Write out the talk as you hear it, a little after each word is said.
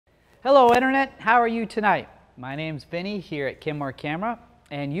Hello Internet, how are you tonight? My name's Vinny here at Kenmore Camera,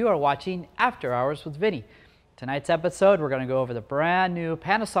 and you are watching After Hours with Vinny. Tonight's episode, we're going to go over the brand new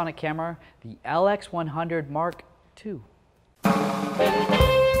Panasonic camera, the LX100 Mark II.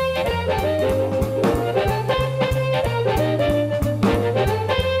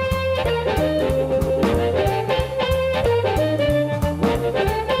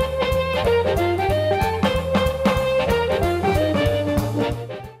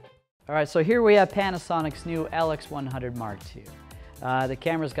 Alright, so here we have Panasonic's new LX100 Mark II. The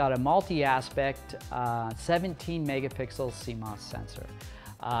camera's got a multi-aspect 17 megapixel CMOS sensor,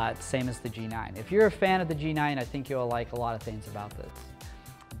 same as the G9. If you're a fan of the G9, I think you'll like a lot of things about this.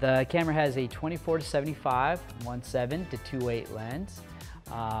 The camera has a 24-75, 1.7-2.8 lens,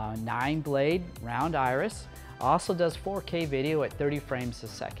 9-blade round iris, also does 4K video at 30 frames a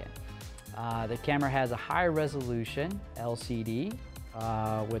second. The camera has a high resolution LCD,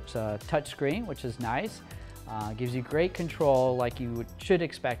 which touchscreen, which is nice. Gives you great control like you should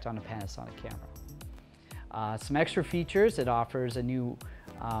expect on a Panasonic camera. Some extra features: it offers a new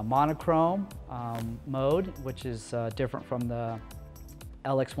monochrome mode, which is different from the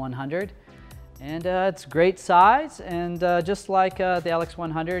LX100. And it's great size, and just like the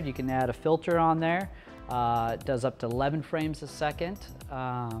LX100, you can add a filter on there. It does up to 11 frames a second,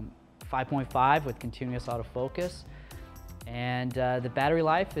 5.5 with continuous autofocus. And the battery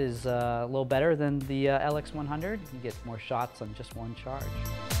life is a little better than the LX100. You get more shots on just one charge.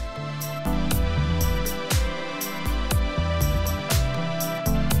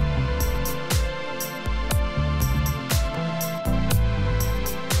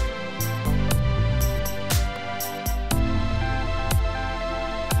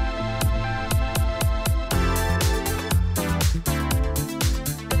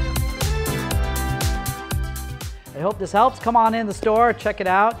 I hope this helps. Come on in the store, check it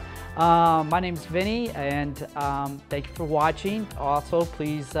out. My name's Vinny, and thank you for watching. Also,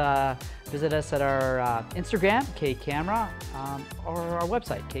 please visit us at our Instagram, KCamera, or our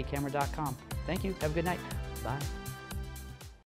website, kcamera.com. Thank you. Have a good night. Bye.